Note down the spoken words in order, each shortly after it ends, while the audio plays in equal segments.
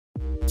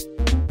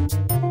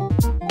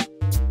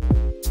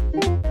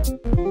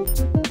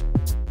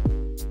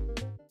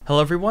Hello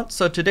everyone,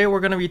 so today we're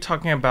going to be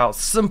talking about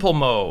simple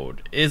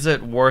mode. Is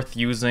it worth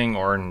using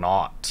or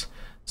not?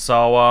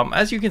 So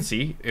as you can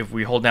see, if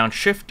we hold down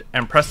shift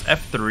and press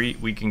F3,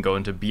 we can go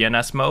into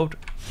BNS mode,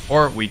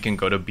 or we can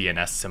go to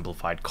BNS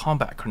simplified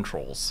combat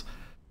controls.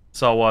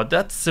 So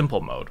that's simple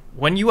mode.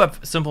 When you have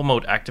simple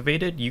mode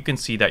activated, you can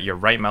see that your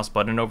right mouse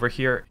button over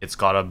here, it's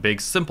got a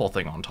big simple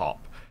thing on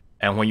top.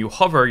 And when you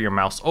hover your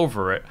mouse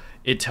over it,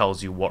 it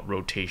tells you what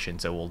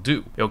rotations it will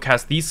do. It'll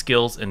cast these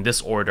skills in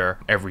this order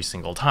every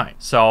single time.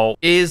 So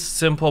is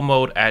simple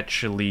mode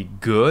actually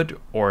good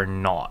or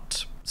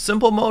not?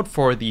 Simple mode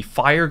for the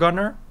fire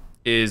gunner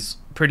is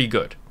pretty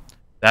good.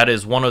 That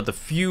is one of the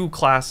few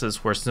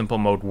classes where simple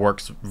mode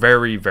works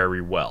very,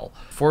 very well.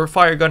 For a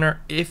fire gunner,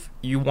 if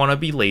you want to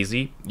be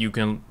lazy, you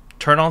can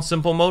turn on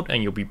simple mode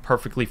and you'll be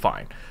perfectly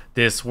fine.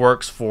 This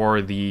works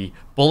for the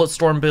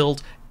Bulletstorm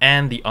build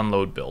and the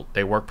unload build.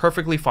 They work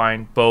perfectly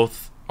fine.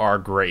 Both are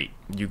great.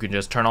 You can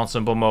just turn on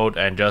simple mode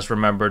and just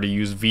remember to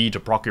use V to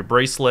proc your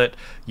bracelet,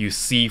 use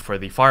C for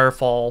the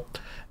firefall,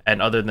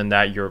 and other than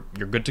that, you're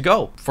good to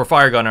go. For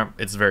fire gunner,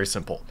 it's very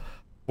simple.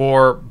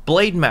 For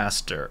Blade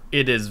Master,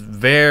 it is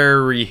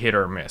very hit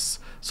or miss.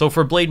 So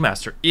for Blade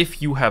Master,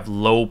 if you have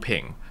low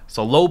ping,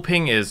 so low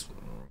ping is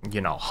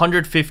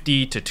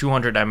 150 to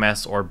 200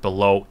 ms or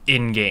below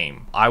in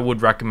game, I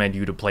would recommend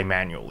you to play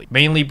manually,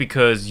 mainly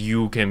because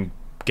you can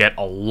get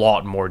a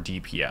lot more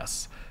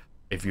DPS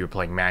if you're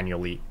playing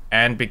manually,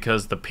 and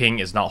because the ping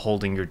is not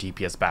holding your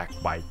DPS back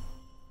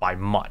by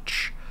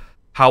much.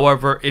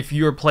 However, if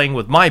you're playing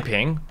with my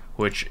ping,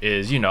 which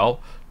is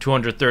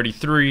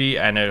 233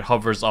 and it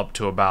hovers up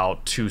to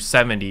about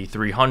 270,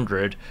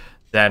 300,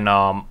 then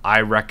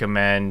I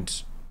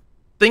recommend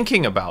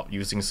thinking about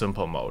using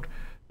simple mode.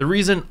 The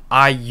reason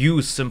I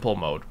use simple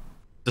mode,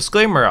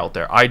 disclaimer out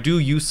there, I do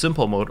use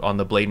simple mode on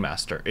the Blade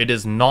Master. It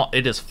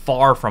is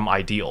far from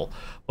ideal,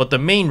 but the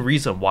main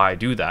reason why I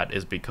do that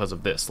is because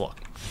of this.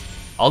 Look,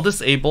 I'll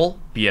disable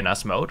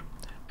BNS mode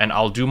and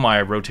I'll do my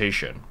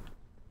rotation.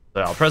 So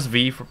I'll press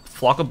V for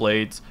flock of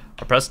blades,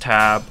 I'll press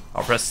tab,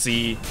 I'll press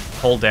C,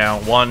 hold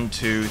down 1,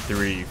 2,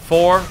 3,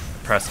 4,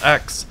 press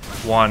X,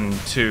 1,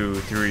 2,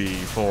 3,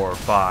 4,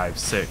 5,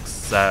 6,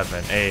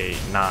 7, 8,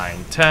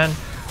 9, 10,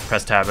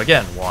 press tab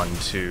again, 1,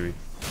 2,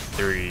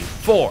 3,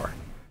 4.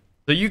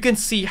 So you can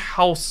see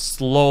how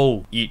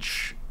slow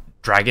each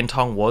Dragon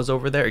Tongue was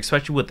over there,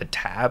 especially with the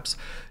tabs.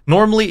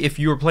 Normally, if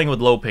you were playing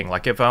with low ping,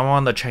 like if I'm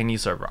on the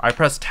Chinese server, I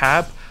press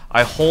tab,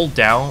 I hold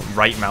down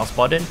right mouse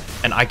button,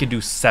 and I can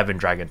do 7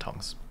 Dragon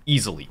Tongues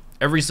easily,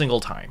 every single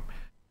time.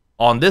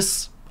 On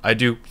this, I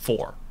do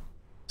 4.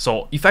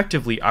 So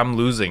effectively, I'm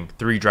losing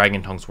 3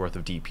 Dragon Tongues worth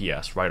of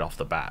DPS right off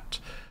the bat.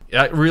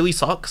 That really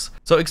sucks.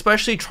 So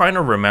especially trying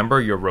to remember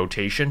your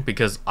rotation,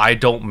 because I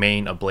don't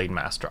main a Blade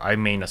Master. I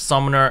main a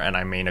Summoner and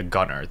I main a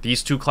Gunner.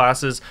 These two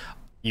classes,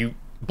 you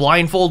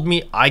blindfold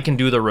me, I can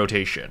do the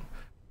rotation.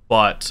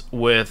 But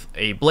with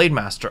a Blade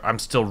Master, I'm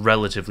still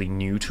relatively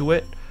new to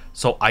it,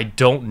 so I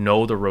don't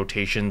know the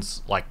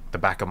rotations like the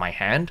back of my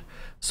hand.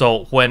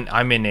 So when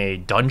I'm in a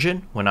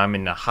dungeon, when I'm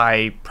in a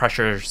high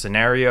pressure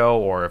scenario,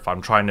 or if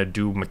I'm trying to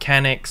do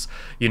mechanics,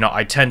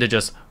 I tend to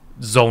just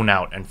zone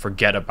out and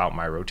forget about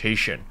my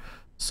rotation.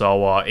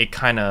 So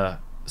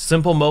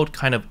simple mode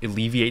kind of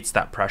alleviates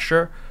that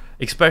pressure,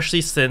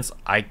 especially since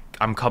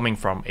I'm coming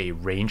from a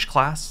range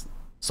class.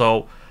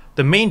 So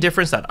the main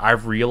difference that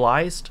I've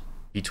realized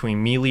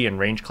between melee and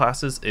range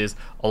classes is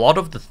a lot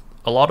of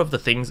the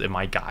things in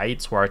my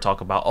guides where I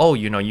talk about,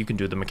 you can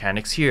do the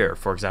mechanics here.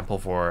 For example,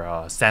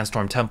 for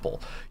Sandstorm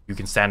Temple, you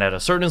can stand at a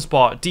certain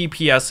spot,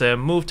 DPS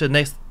him, move to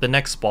the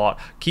next spot,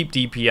 keep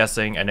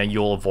DPSing, and then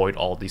you'll avoid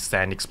all these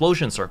sand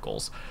explosion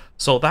circles.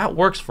 So that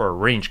works for a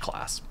range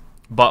class.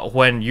 But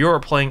when you're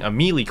playing a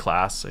melee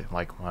class,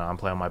 like when I'm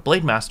playing my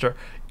Blade Master,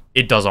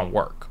 it doesn't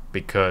work,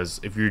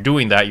 because if you're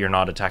doing that, you're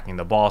not attacking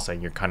the boss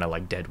and you're kind of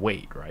like dead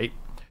weight, right?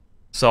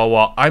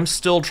 So I'm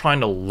still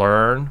trying to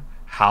learn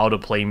how to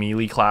play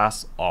melee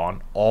class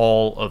on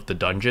all of the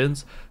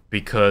dungeons,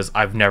 because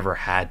I've never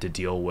had to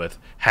deal with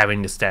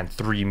having to stand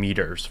 3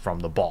 meters from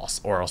the boss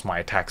or else my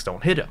attacks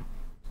don't hit him.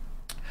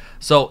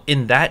 So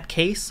in that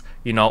case,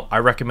 I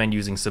recommend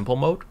using simple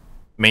mode,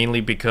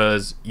 mainly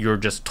because you're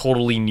just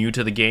totally new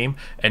to the game,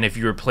 and if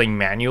you were playing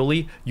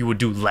manually, you would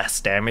do less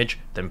damage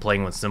than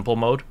playing with simple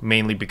mode,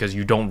 mainly because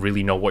you don't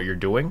really know what you're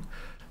doing.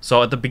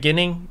 So at the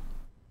beginning,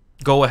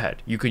 go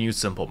ahead, you can use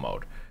simple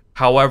mode.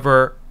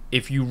 However,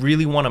 if you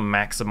really want to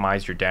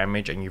maximize your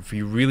damage and if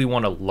you really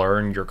want to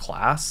learn your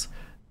class,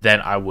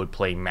 then I would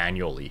play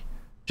manually.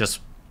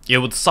 It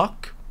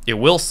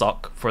will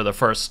suck for the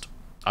first,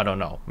 I don't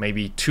know,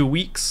 maybe 2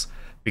 weeks,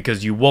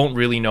 because you won't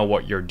really know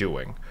what you're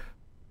doing.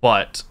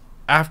 But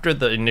after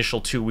the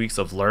initial 2 weeks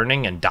of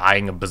learning and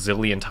dying a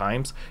bazillion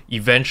times,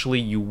 eventually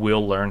you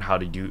will learn how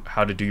to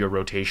do your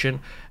rotation.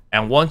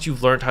 And once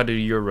you've learned how to do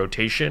your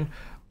rotation,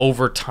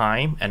 over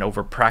time and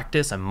over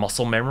practice and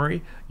muscle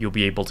memory, you'll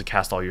be able to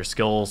cast all your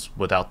skills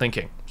without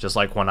thinking. Just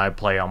like when I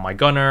play on my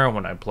Gunner,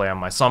 when I play on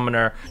my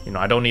Summoner,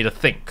 I don't need to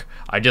think.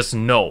 I just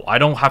know. I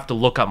don't have to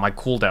look at my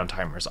cooldown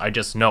timers. I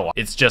just know.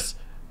 It's just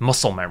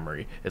muscle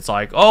memory. It's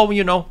like, oh,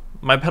 you know,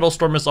 my pedal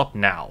storm is up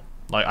now.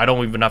 Like, I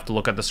don't even have to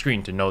look at the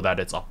screen to know that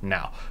it's up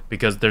now,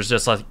 because there's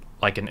just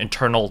like an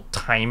internal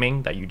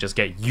timing that you just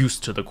get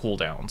used to the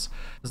cooldowns.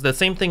 The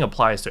same thing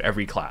applies to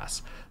every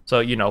class. So,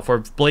 you know, for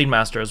Blade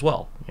Master as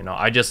well, you know,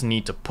 I just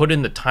need to put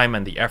in the time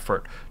and the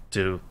effort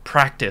to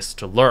practice,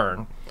 to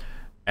learn,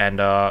 and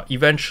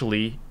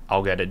eventually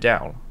I'll get it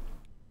down.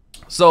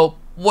 So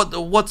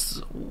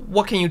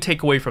what can you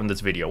take away from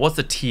this video? What's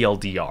the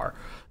TLDR?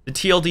 The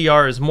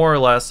TLDR is more or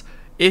less,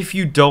 if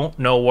you don't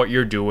know what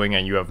you're doing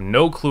and you have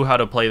no clue how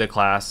to play the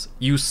class,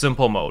 use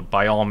simple mode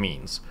by all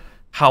means.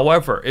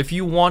 However, if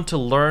you want to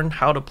learn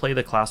how to play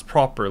the class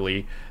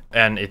properly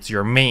and it's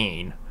your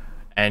main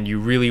and you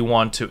really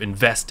want to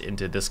invest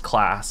into this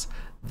class,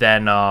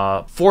 then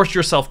force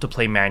yourself to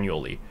play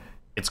manually.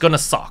 It's gonna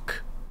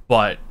suck,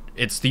 but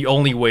it's the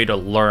only way to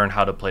learn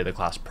how to play the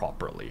class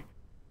properly.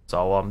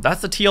 So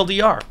that's the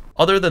TLDR.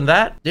 Other than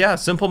that, yeah,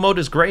 simple mode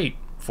is great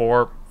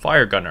for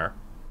Fire Gunner.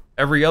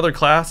 Every other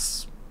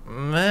class,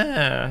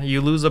 meh, you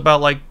lose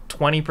about like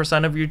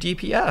 20% of your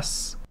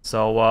DPS.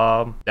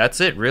 So that's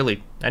it,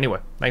 really. Anyway,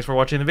 thanks for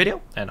watching the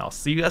video, and I'll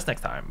see you guys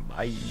next time.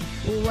 Bye.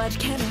 What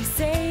can I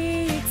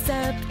say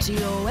except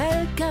you're